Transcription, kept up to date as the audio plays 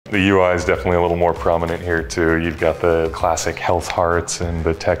The UI is definitely a little more prominent here too. You've got the classic health hearts and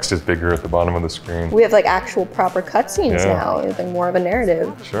the text is bigger at the bottom of the screen. We have like actual proper cutscenes now, it's like more of a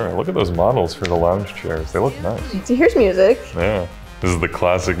narrative. Sure, look at those models for the lounge chairs. They look nice. So here's music. Yeah, this is the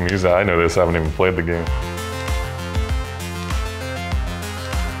classic music. I know this, I haven't even played the game.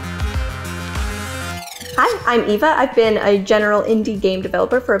 Hi, I'm Eva. I've been a general indie game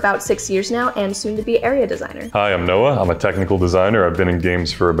developer for about 6 years now and soon to be area designer. Hi, I'm Noah. I'm a technical designer. I've been in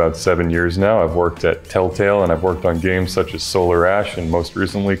games for about 7 years now. I've worked at Telltale and I've worked on games such as Solar Ash and most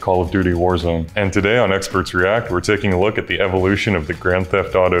recently Call of Duty Warzone. And today on Experts React, we're taking a look at the evolution of the Grand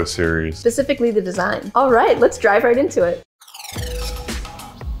Theft Auto series. Specifically the design. All right, let's dive right into it.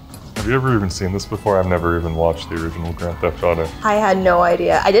 Have you ever even seen this before? I've never even watched the original Grand Theft Auto. I had no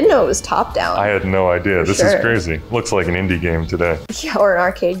idea. I didn't know it was top-down. I had no idea. This is crazy. Looks like an indie game today. Yeah, or an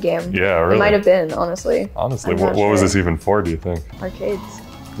arcade game. Yeah, really. It might have been, honestly. Honestly, what was this even for, do you think? Arcades.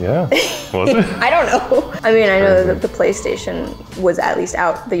 Yeah, was it? I don't know. I mean, I know that the PlayStation was at least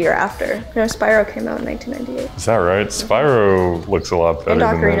out the year after. No, Spyro came out in 1998. Is that right? Spyro looks a lot better than this.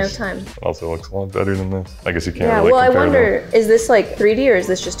 And Ocarina of Time. It also looks a lot better than this. I guess you can't really compare I wonder, them. is this like 3D or is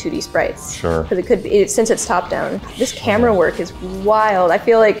this just 2D sprites? Sure. Because it could be, since it's top down. This camera work is wild. I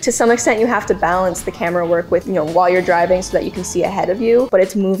feel like to some extent you have to balance the camera work with, while you're driving so that you can see ahead of you, but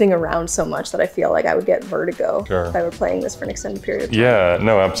it's moving around so much that I feel like I would get vertigo if I were playing this for an extended period of time. Yeah,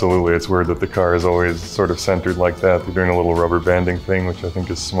 no, absolutely. It's weird that the car is always sort of centered like that. They're doing a little rubber banding thing, which I think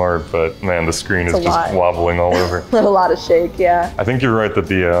is smart, but man, the screen is just wobbling all over. A lot of shake, yeah. I think you're right that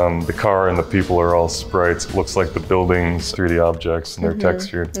the car and the people are all sprites. It looks like the buildings, 3D objects, and they're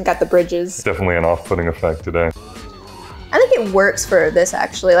textured. And got the bridges. It's definitely an off-putting effect today. I think it works for this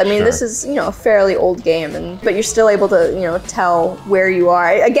actually. I mean, this is, a fairly old game, but you're still able to, tell where you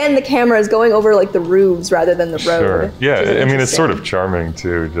are. Again, the camera is going over like the roofs rather than the road. Sure. Yeah, I mean, it's sort of charming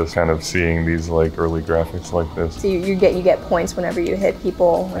too, just kind of seeing these like early graphics like this. So you get points whenever you hit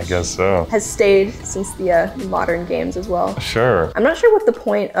people. I guess so. Has stayed since the modern games as well. Sure. I'm not sure what the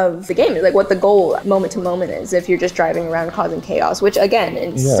point of the game is, like what the goal moment to moment is if you're just driving around causing chaos, which again,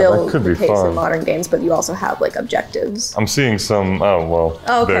 is still the case in modern games, but you also have like objectives. I'm seeing some,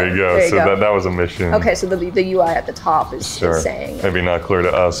 there you go. That was a mission. Okay, so the UI at the top is saying. Maybe not clear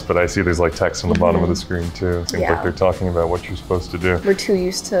to us, but I see there's like text on the bottom of the screen too. Seems like they're talking about what you're supposed to do. We're too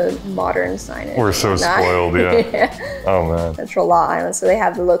used to modern signage. We're so spoiled, yeah. Oh man. Central Law Island, so they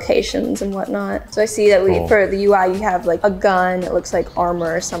have the locations and whatnot. So I see that for the UI, you have like a gun, it looks like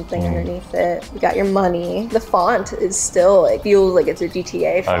armor or something underneath it. You got your money. The font is still, feels like it's a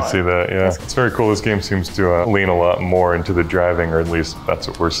GTA font. I see that, yeah. It's very cool. This game seems to lean a lot more into the driving, or at least that's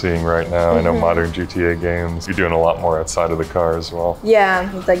what we're seeing right now. I know modern GTA games, you're doing a lot more outside of the car as well. Yeah,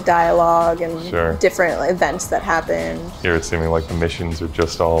 with like dialogue and different events that happen. Here it's seeming like the missions are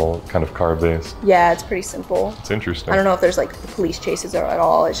just all kind of car based. Yeah, it's pretty simple. It's interesting. I don't know if there's like police chases at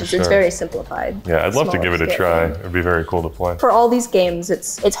all. It's just it's very simplified. Yeah, I'd love to give it a try. It'd be very cool to play. For all these games,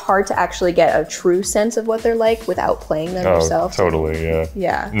 it's hard to actually get a true sense of what they're like without playing them yourself. Totally, yeah.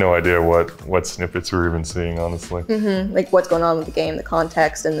 Yeah. No idea what snippets we're even seeing, honestly. Like what's going on with the game, the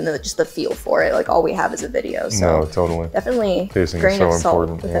context, and then just the feel for it. Like all we have is a video. So no, totally. Definitely pacing grain is so of salt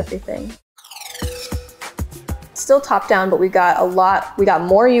important with everything. Still top down, but we got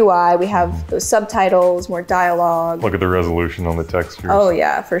more UI, we have those subtitles, more dialogue. Look at the resolution on the textures. Oh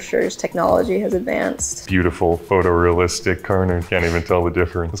yeah, for sure, technology has advanced. Beautiful, photorealistic corner, can't even tell the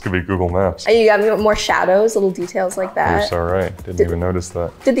difference. This could be Google Maps. And you got more shadows, little details like that. You're so right, didn't even notice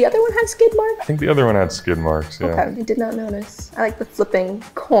that. Did the other one have skid marks? I think the other one had skid marks, yeah. Okay, I did not notice. I like the flipping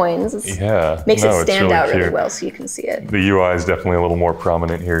coins. Makes it stand out really well so you can see it. The UI is definitely a little more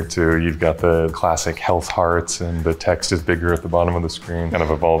prominent here too. You've got the classic health hearts and the text is bigger at the bottom of the screen, kind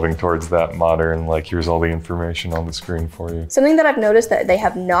of evolving towards that modern, like here's all the information on the screen for you. Something that I've noticed that they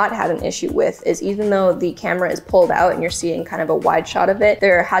have not had an issue with is even though the camera is pulled out and you're seeing kind of a wide shot of it,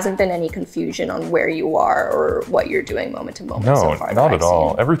 there hasn't been any confusion on where you are or what you're doing moment to moment so far. No, not at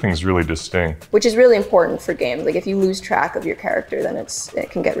all. Everything's really distinct. Which is really important for games. Like if you lose track of your character, then it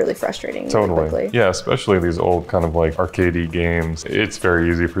can get really frustrating really quickly. Yeah, especially these old kind of like arcadey games. It's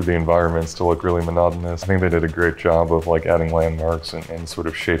very easy for the environments to look really monotonous. I think they did a great job of like adding landmarks and sort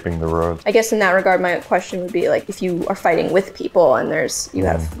of shaping the road. I guess in that regard, my question would be like, if you are fighting with people and you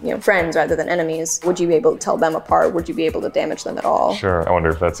have friends rather than enemies, would you be able to tell them apart? Would you be able to damage them at all? Sure. I wonder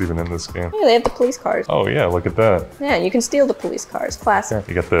if that's even in this game. Yeah, they have the police cars. Oh yeah, look at that. Yeah, and you can steal the police cars. Classic.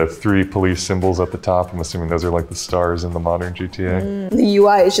 Yeah. You got the 3 police symbols at the top. I'm assuming those are like the stars in the modern GTA. The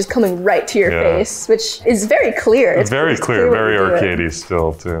UI is just coming right to your face, which is very clear. It's very clear, very arcadey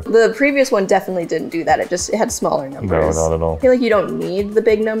still too. The previous one definitely didn't do that. It had smaller numbers. No, not at all. I feel like you don't need the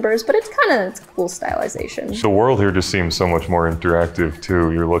big numbers, but it's a cool stylization. The world here just seems so much more interactive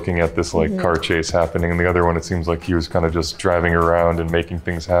too. You're looking at this like car chase happening, and the other one, it seems like he was kind of just driving around and making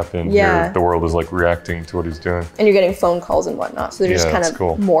things happen. Yeah. Here, the world is like reacting to what he's doing. And you're getting phone calls and whatnot, so there's just kind of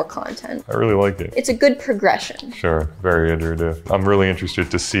cool. more content. I really like it. It's a good progression. Sure, very iterative. I'm really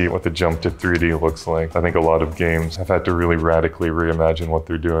interested to see what the jump to 3D looks like. I think a lot of games have had to really radically reimagine what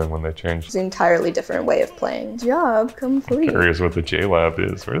they're doing when they change. It's an entirely different way of playing. Job complete. Curious what the J-Lab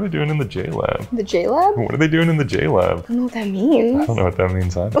is. What are they doing in the J-Lab? The J-Lab? What are they doing in the J-Lab? I don't know what that means. I don't know what that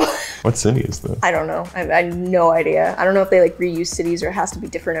means either. What city is this? I don't know. I have no idea. I don't know if they like reuse cities or it has to be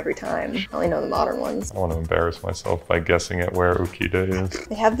different every time. I only know the modern ones. I want to embarrass myself by guessing at where Okita is.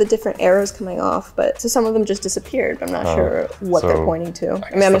 They have the different arrows coming off, but so some of them just disappeared. I'm not sure what they're pointing to.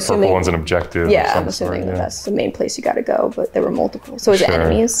 I mean, I'm assuming purple one's an objective. Yeah, I'm assuming that that's the main place you got to go, but there were multiple. So is it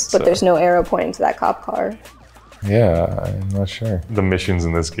enemies, but So there's no arrow pointing to that cop car. Yeah, I'm not sure. The missions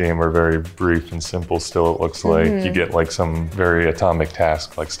in this game are very brief and simple still, it looks like. You get like some very atomic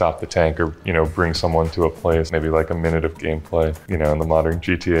task, like stop the tank or, you know, bring someone to a place, maybe like a minute of gameplay. You know, in the modern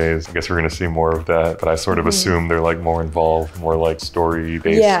GTAs, I guess we're gonna see more of that, but I sort of assume they're like more involved, more like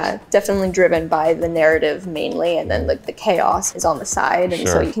story-based. Yeah, definitely driven by the narrative mainly, and then like the chaos is on the side, and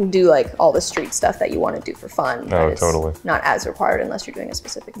so you can do like all the street stuff that you want to do for fun. But it's totally. not as required unless you're doing a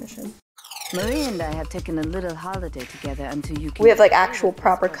specific mission. Marie and I have taken a little holiday together until you can... We have like actual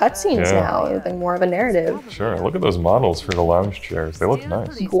proper cutscenes now, like more of a narrative. Sure, look at those models for the lounge chairs. They look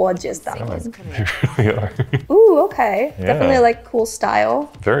nice. Gorgeous, that one. They really are. Ooh, okay. Definitely like cool style.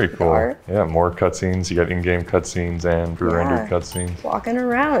 Very cool. Art. Yeah, more cutscenes. You got in-game cutscenes and pre-rendered cutscenes. Walking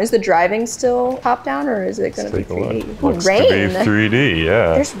around. Is the driving still top-down or is it going to be 3D? Looks rain. to be 3D,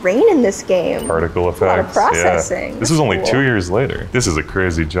 yeah. There's rain in this game. Particle effects. A lot of processing. Yeah. This was only 2 years later. This is a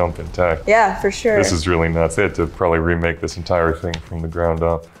crazy jump in tech. Yeah, for sure. This is really nuts. They had to probably remake this entire thing from the ground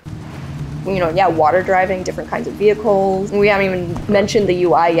up. You know, yeah, water driving, different kinds of vehicles. We haven't even mentioned the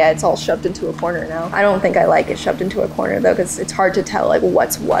UI yet. It's all shoved into a corner now. I don't think I like it shoved into a corner though, because it's hard to tell like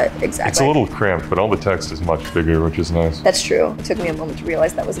what's what exactly. It's a little cramped, but all the text is much bigger, which is nice. That's true. It took me a moment to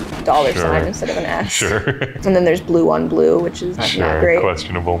realize that was a dollar sign instead of an S. Sure. And then there's blue on blue, which is not great.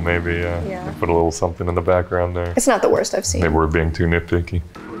 Questionable maybe, yeah. Put a little something in the background there. It's not the worst I've seen. Maybe we're being too nitpicky.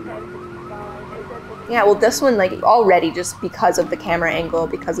 Yeah, well, this one, like, already just because of the camera angle,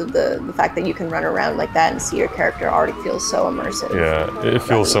 because of the fact that you can run around like that and see your character already feels so immersive. Yeah, it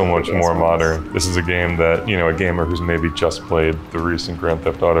feels so much more modern. This is a game that, you know, a gamer who's maybe just played the recent Grand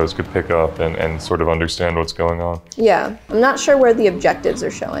Theft Autos could pick up and sort of understand what's going on. Yeah, I'm not sure where the objectives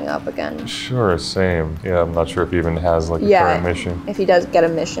are showing up again. Sure, same. Yeah, I'm not sure if he even has like a current mission. If he does get a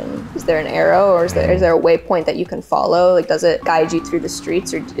mission, is there an arrow or is there a waypoint that you can follow? Like, does it guide you through the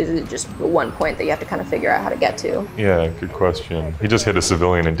streets or is it just one point that you have to kind of figure out how to get to? Yeah, good question. He just hit a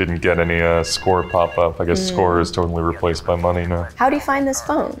civilian and didn't get any score pop up. I guess score is totally replaced by money now. How do you find this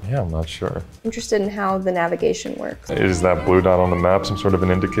phone? Yeah, I'm not sure. Interested in how the navigation works. Is that blue dot on the map some sort of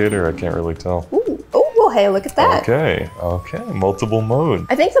an indicator? I can't really tell. Ooh. Oh, well, hey, look at that. Okay, multiple mode.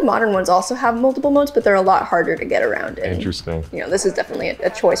 I think the modern ones also have multiple modes, but they're a lot harder to get around in. Interesting. You know, this is definitely a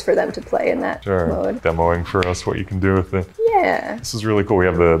choice for them to play in that mode. Demoing for us what you can do with it. Yeah. This is really cool. We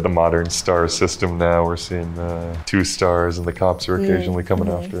have the modern star system now. We're seeing 2 stars and the cops are occasionally coming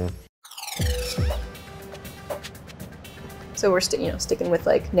after him. So we're sticking with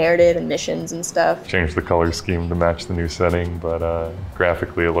like narrative and missions and stuff. Changed the color scheme to match the new setting, but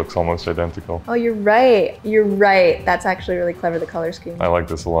graphically it looks almost identical. Oh, you're right. You're right. That's actually really clever, the color scheme. I like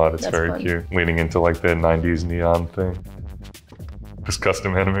this a lot. It's That's very fun. cute. Leaning into like the 90s neon thing. Just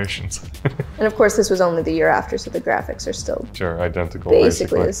custom animations. And of course, this was only the year after, so the graphics are still identical.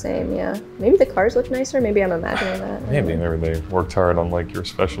 basically the same, yeah. Maybe the cars look nicer. Maybe I'm imagining that. Maybe they worked hard on like your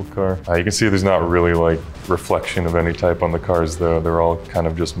special car. You can see there's not really like reflection of any type on the cars though. They're all kind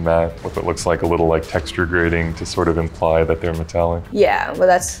of just matte with what looks like a little like texture grading to sort of imply that they're metallic. Yeah, well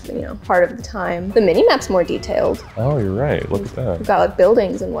that's, part of the time. The mini-map's more detailed. Oh, you're right. Look at that. We've got like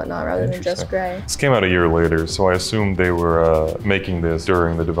buildings and whatnot rather than just gray. This came out a year later, so I assume they were making this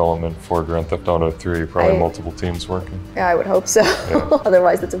during the development for Grand Theft Auto 3, probably multiple teams working. Yeah, I would hope so. Yeah.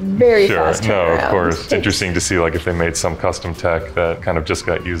 Otherwise, that's a very fast turnaround. No, of course. It's interesting to see like if they made some custom tech that kind of just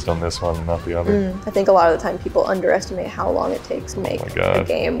got used on this one and not the other. I think a lot of the time people underestimate how long it takes to make a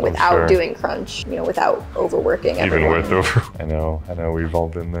game without doing crunch, without overworking everyone. Even with I know, we've all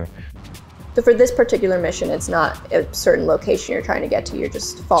been there. So for this particular mission, it's not a certain location you're trying to get to, you're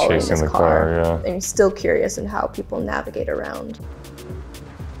just following this car. Yeah. And you're still curious in how people navigate around.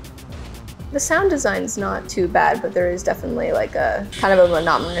 The sound design's not too bad, but there is definitely like a kind of a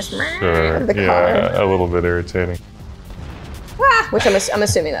monotonous Sure. the car. Yeah, a little bit irritating. Which I'm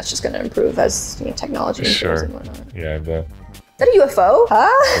assuming that's just going to improve as technology improves Sure. and whatnot. Yeah, I bet. Is that a UFO?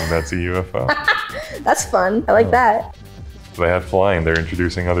 Huh? And that's a UFO. That's fun. I like that. They had flying. They're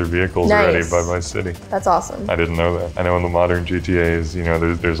introducing other vehicles already Nice. by my city. That's awesome. I didn't know that. I know in the modern GTAs,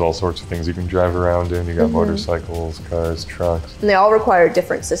 there's all sorts of things you can drive around in. You got motorcycles, cars, trucks. And they all require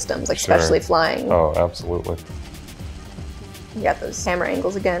different systems, like Sure. especially flying. Oh, absolutely. You got those camera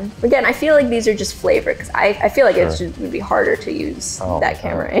angles again. Again, I feel like these are just flavor because I feel like it would be harder to use that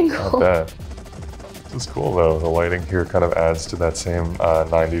camera angle. I bet. This is cool though. The lighting here kind of adds to that same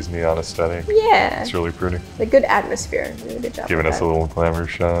 90s neon aesthetic. Yeah. It's really pretty. A good atmosphere. Really good job. Giving with us that. a little glamour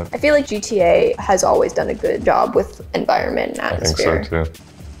shot. I feel like GTA has always done a good job with environment and I think atmosphere. so too.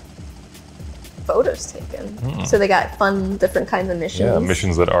 Photos taken. So they got fun, different kinds of missions. Yeah,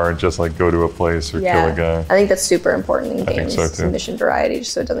 missions that aren't just like go to a place or kill a guy. I think that's super important in I think games. so, too. Mission variety,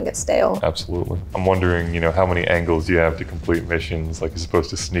 just so it doesn't get stale. Absolutely. I'm wondering, how many angles do you have to complete missions? Like you're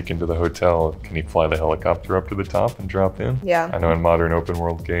supposed to sneak into the hotel. Can you fly the helicopter up to the top and drop in? Yeah. I know in modern open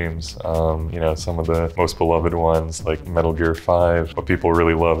world games, some of the most beloved ones like Metal Gear 5, what people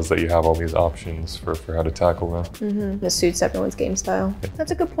really love is that you have all these options for how to tackle them. This suits everyone's game style.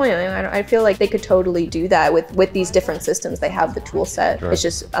 That's a good point. I feel like they could totally do that with these different systems. They have the tool set. Sure. It's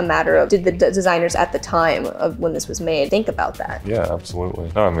just a matter of did the designers at the time of when this was made think about that? Yeah,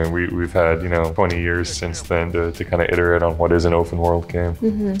 absolutely. No, I mean, we've had, 20 years since then to kind of iterate on what is an open world game.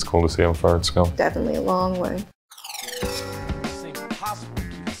 It's cool to see how far it's come. Definitely a long way.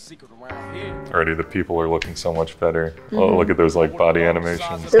 Already the people are looking so much better. Oh, look at those like body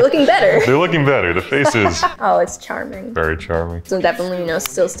animations. They're looking better. They're looking better. The faces, Oh, it's charming. very charming. So definitely,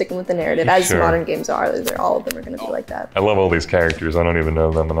 still sticking with the narrative as Sure. modern games are. All of them are going to be like that. I love all these characters. I don't even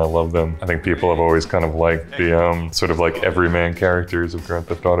know them, and I love them. I think people have always kind of liked the sort of like everyman characters of Grand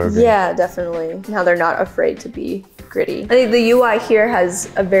Theft Auto games. Yeah, definitely. Now they're not afraid to be gritty. I think the UI here has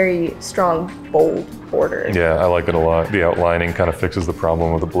a very strong, bold border. Yeah, I like it a lot. The outlining kind of fixes the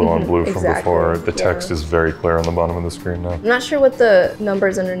problem with the blue on blue from exactly, before. The yeah. text is very clear on the bottom of the screen now. I'm not sure what the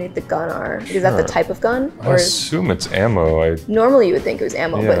numbers underneath the gun are. Is that the Sure. type of gun? I assume it's ammo. Normally you would think it was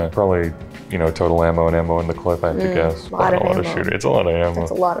ammo, Yeah, but probably, total ammo and ammo in the clip, I have to guess. lot of a lot ammo. of shooter. It's a lot of ammo.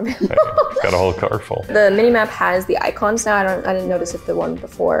 that's a lot of ammo. It's got a whole car full. The minimap has the icons now. I didn't notice if the one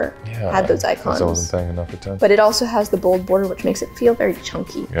before had those I wasn't icons. paying enough attention. But it also has the bold border, which makes it feel very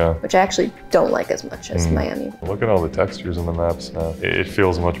chunky. Yeah. Which I actually don't like as much as Miami. Look at all the textures in the maps now. It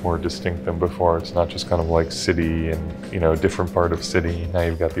feels much more distinct than before. It's not just kind of like city and, different part of city. Now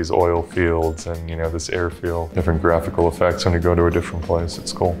you've got these oil fields and, this airfield. Different graphical effects when you go to a different place.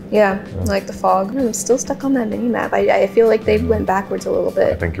 It's cool. Yeah, I like the fog. I'm still stuck on that minimap. I feel like they went backwards a little I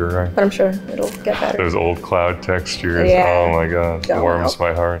bit, think you're right. but I'm sure it'll get better. Those old cloud textures. Yeah. Oh my god. It Don't warms know.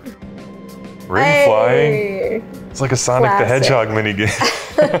 my heart. Ring flying. Hey! It's like a Sonic the Classic. Hedgehog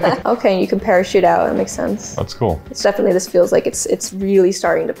minigame. Okay, you can parachute out. That makes sense. That's cool. It's definitely, this feels like it's really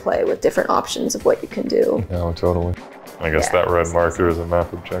starting to play with different options of what you can do. No, totally. I guess Yeah, that red marker is a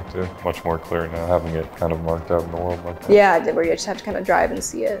map objective. Much more clear now, having it kind of marked out in the world like that. Yeah, where you just have to kind of drive and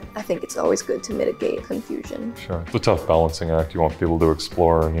see it. I think it's always good to mitigate confusion. Sure. It's a tough balancing act. You want people to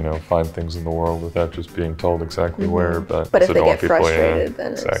explore and, find things in the world without just being told exactly where, but But if also they don't get want people- frustrated,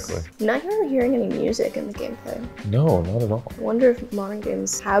 then exactly. it's... I'm not really hearing any music in the gameplay. No, not at all. I wonder if modern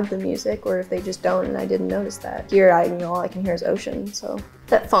games have the music or if they just don't and I didn't notice that. Here, all I can hear is ocean, so...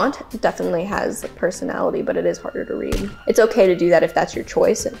 That font definitely has a personality, but it is harder to read. It's okay to do that if that's your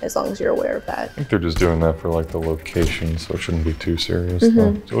choice, as long as you're aware of that. I think they're just doing that for like the location, so it shouldn't be too serious.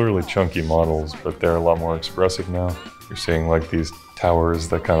 Though. Still really chunky models, but they're a lot more expressive now. You're seeing like these towers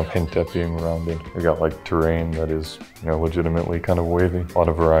that kind of hint at being rounded. We got like terrain that is, legitimately kind of wavy. A lot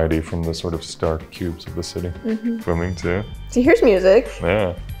of variety from the sort of stark cubes of the city. Swimming too. So here's music.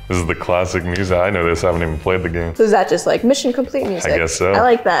 Yeah. This is the classic music. I know this, I haven't even played the game. So is that just like mission complete music? I guess so. I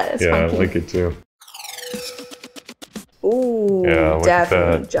like that. It's Yeah, funky. I like it too. Ooh, Yeah, look at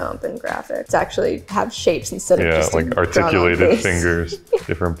definitely that. jump in graphics. It's actually have shapes instead of Yeah, just like a drawn-on articulated face. fingers,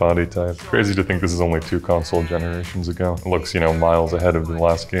 different body types. Crazy to think this is only 2 console generations ago. It looks, miles ahead of the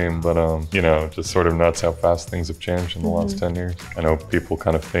last game, but, just sort of nuts how fast things have changed in the last 10 years. I know people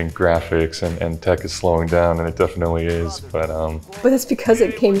kind of think graphics and tech is slowing down, and it definitely is, but But it's because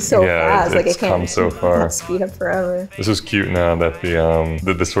it came so Yeah, fast. Like it's it can't come so far. speed up forever. this is cute now that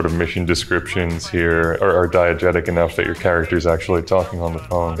the sort of mission descriptions here are diegetic enough that your character's actually talking on the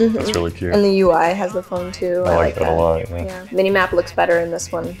phone. That's really cute. And the UI has the phone too. I like that a lot, yeah. Minimap looks better in this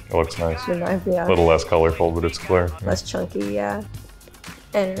one. It looks nice. Yeah. A little less colorful, but it's clear. Yeah. Less chunky, yeah.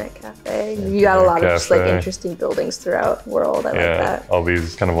 Internet cafe. You got a lot of just like interesting buildings throughout the world. I like that. All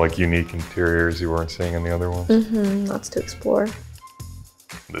these kind of like unique interiors you weren't seeing in the other ones. Lots to explore.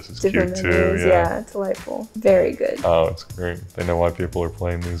 This is Different cute menus. too. Yeah, delightful. Very good. Oh, it's great. They know why people are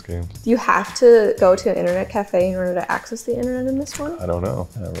playing these games. Do you have to go to an internet cafe in order to access the internet in this one? I don't know.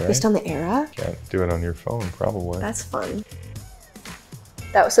 Yeah, right? Based on the era? Can't do it on your phone, probably. That's fun.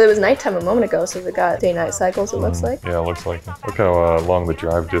 So it was nighttime a moment ago, so we got day-night cycles, it looks like. Yeah, it looks like it. Look how long the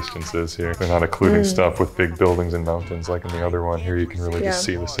drive distance is here. They're not including stuff with big buildings and mountains like in the other one. Here you can really just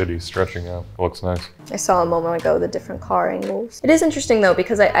see the city stretching out. It looks nice. I saw a moment ago the different car angles. It is interesting though,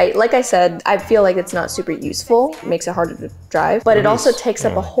 because I like I said, I feel like it's not super useful. It makes it harder to drive, but it also takes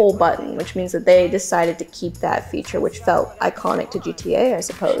up a whole button, which means that they decided to keep that feature, which felt iconic to GTA, I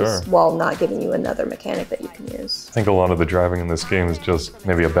suppose, while not giving you another mechanic that you can use. I think a lot of the driving in this game is just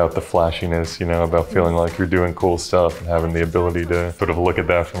maybe about the flashiness, you know, about feeling like you're doing cool stuff and having the ability to sort of look at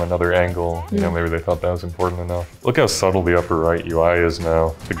that from another angle. You know, maybe they thought that was important enough. Look how subtle the upper right UI is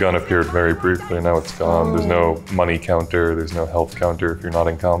now. The gun appeared very briefly, now it's gone. There's no money counter, there's no health counter if you're not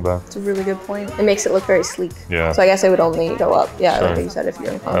in combat. It's a really good point. It makes it look very sleek. Yeah. So I guess it would only go up, like you said, if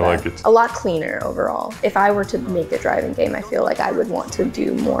you're in combat. I like it. A lot cleaner overall. If I were to make a driving game, I feel like I would want to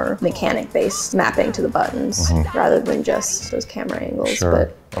do more mechanic-based mapping to the buttons rather than just those camera angles.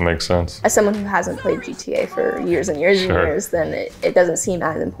 But that makes sense. as someone who hasn't played GTA for years and years and years, then it doesn't seem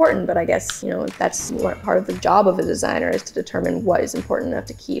as important, but I guess, you know, that's part of the job of a designer, is to determine what is important enough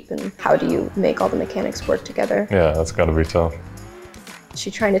to keep and how do you make all the mechanics work together. Yeah, that's gotta be tough. Is she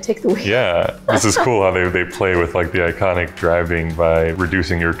trying to take the wheel? Yeah, this is cool how they play with like the iconic driving by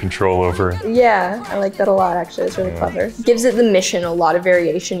reducing your control over it. Yeah, I like that a lot actually. It's really clever. Gives it the mission a lot of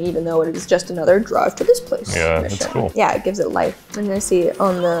variation, even though it is just another drive to this place. Yeah, mission. that's cool. Yeah, it gives it life. And I see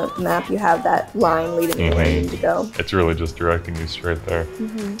on the map you have that line leading you where you need to go. It's really just directing you straight there.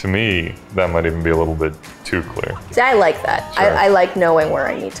 To me, that might even be a little bit too clear. See, I like that. I like knowing where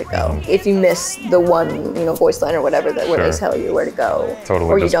I need to go. If you miss the one, you know, voice line or whatever where they tell you where to go,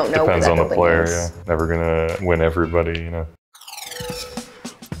 Totally, or you just don't know depends where on that the building player. is. Yeah, never gonna win everybody, you know.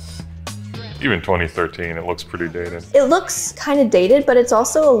 Even 2013, it looks pretty dated. It looks kind of dated, but it's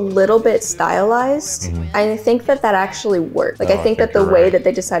also a little bit stylized. I think that actually worked. Like, I think that the way that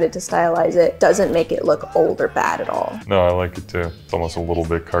they decided to stylize it doesn't make it look old or bad at all. No, I like it too. It's almost a little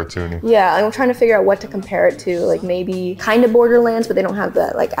bit cartoony. Yeah, I'm trying to figure out what to compare it to. Like maybe kind of Borderlands, but they don't have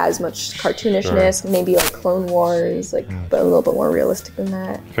that like as much cartoonishness. Maybe like Clone Wars, like but a little bit more realistic than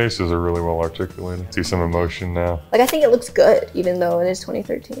that. Faces are really well articulated. See some emotion now. Like I think it looks good, even though it is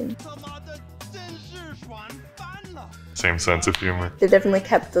 2013. Same sense of humor. They definitely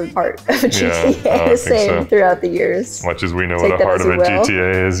kept the heart of GTA the same throughout the years. As much as we know what the heart of a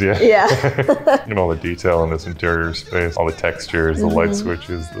GTA is, Yeah. And all the detail in this interior space, all the textures, the light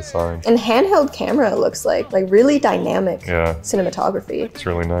switches, the signs. And handheld camera, it looks like really dynamic cinematography. It's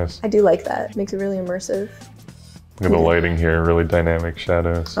really nice. I do like that. It makes it really immersive. Look at the lighting here, really dynamic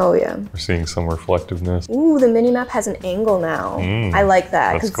shadows. Oh yeah. We're seeing some reflectiveness. Ooh, the minimap has an angle now. I like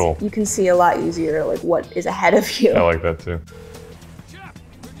that. That's cool. You can see a lot easier like what is ahead of you. I like that too.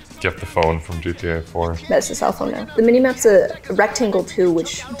 Get the phone from GTA 4. That's the cell phone now. The minimap's a rectangle too,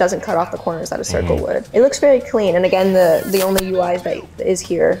 which doesn't cut off the corners that a circle would. It looks very clean, and again, the only UI that is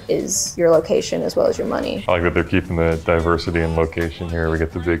here is your location as well as your money. I like that they're keeping the diversity in location here. We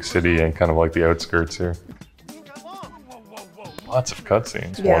get the big city and kind of like the outskirts here. Lots of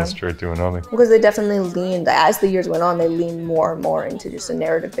cutscenes, one straight to another. Because they definitely leaned, as the years went on, they leaned more and more into just a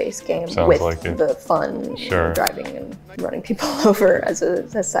narrative-based game with the fun, driving and running people over as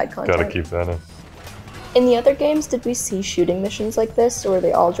side content. Gotta keep that in. In the other games, did we see shooting missions like this, or were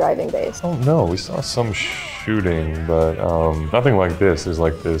they all driving based? Oh no, we saw some shooting, but nothing like this. There's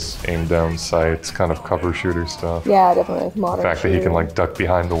like this aim down sights, kind of cover shooter stuff. Yeah, definitely like modern. The fact that he can like duck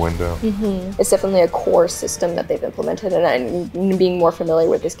behind the window. It's definitely a core system that they've implemented, and being more familiar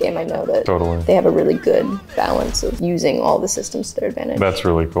with this game, I know that they have a really good balance of using all the systems to their advantage. That's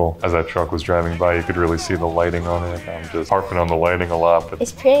really cool. As that truck was driving by, you could really see the lighting on it. I'm just harping on the lighting a lot, but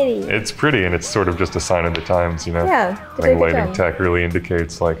it's pretty. It's pretty, and it's sort of just a sign of the times, you know? Yeah. I think lighting tech really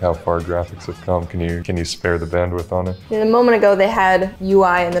indicates like how far graphics have come. Can you spare the bandwidth on it? And a moment ago they had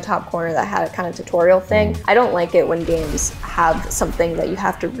UI in the top corner that had a kind of tutorial thing. I don't like it when games have something that you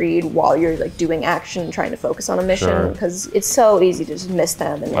have to read while you're like doing action and trying to focus on a mission, because it's so easy to just miss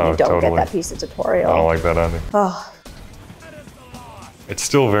them and then you don't get that piece of tutorial. I don't like that either. Oh. It's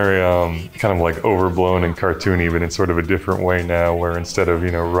still very kind of like overblown and cartoony, but in sort of a different way now, where instead of,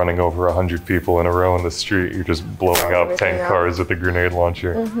 you know, running over 100 people in a row in the street, you're just blowing up 10 cars with a grenade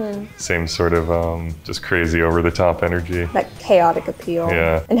launcher. Same sort of just crazy over the top energy. That chaotic appeal.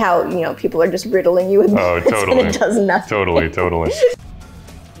 Yeah. And how, you know, people are just riddling you with bullets totally. and it does nothing. Totally.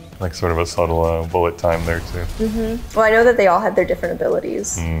 Like sort of a subtle bullet time there too. Well, I know that they all had their different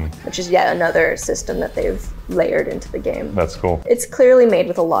abilities, which is yet another system that they've layered into the game. That's cool. It's clearly made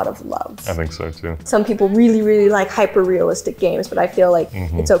with a lot of love. I think so too. Some people really like hyper-realistic games, but I feel like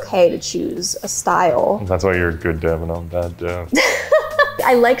it's okay to choose a style. That's why you're a good dev and I'm a bad dev.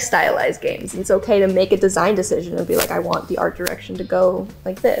 I like stylized games. It's okay to make a design decision and be like, I want the art direction to go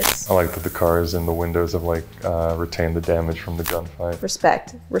like this. I like that the cars and the windows have like retained the damage from the gunfight.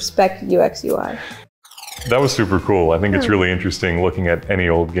 Respect UX UI. That was super cool. I think it's really interesting looking at any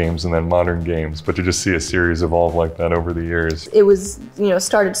old games and then modern games, but to just see a series evolve like that over the years. It was, you know,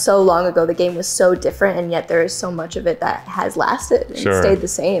 started so long ago, the game was so different, and yet there is so much of it that has lasted and stayed the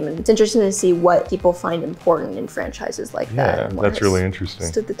same. And it's interesting to see what people find important in franchises like that. Yeah, that's really interesting.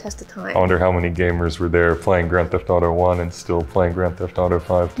 Stood the test of time. I wonder how many gamers were there playing Grand Theft Auto 1 and still playing Grand Theft Auto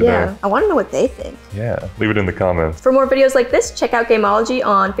 5 today. Yeah, I want to know what they think. Yeah, leave it in the comments. For more videos like this, check out Gamology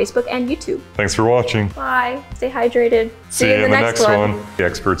on Facebook and YouTube. Thanks for watching. Bye. Stay hydrated. See you in the next one. The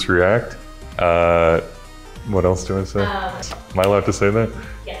experts react. What else do I say? Am I allowed to say that?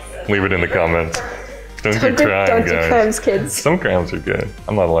 Yes. Leave it in the comments. Don't do crime, guys. Don't do crimes, kids. Some crimes are good.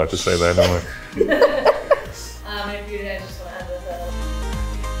 I'm not allowed to say that, am I?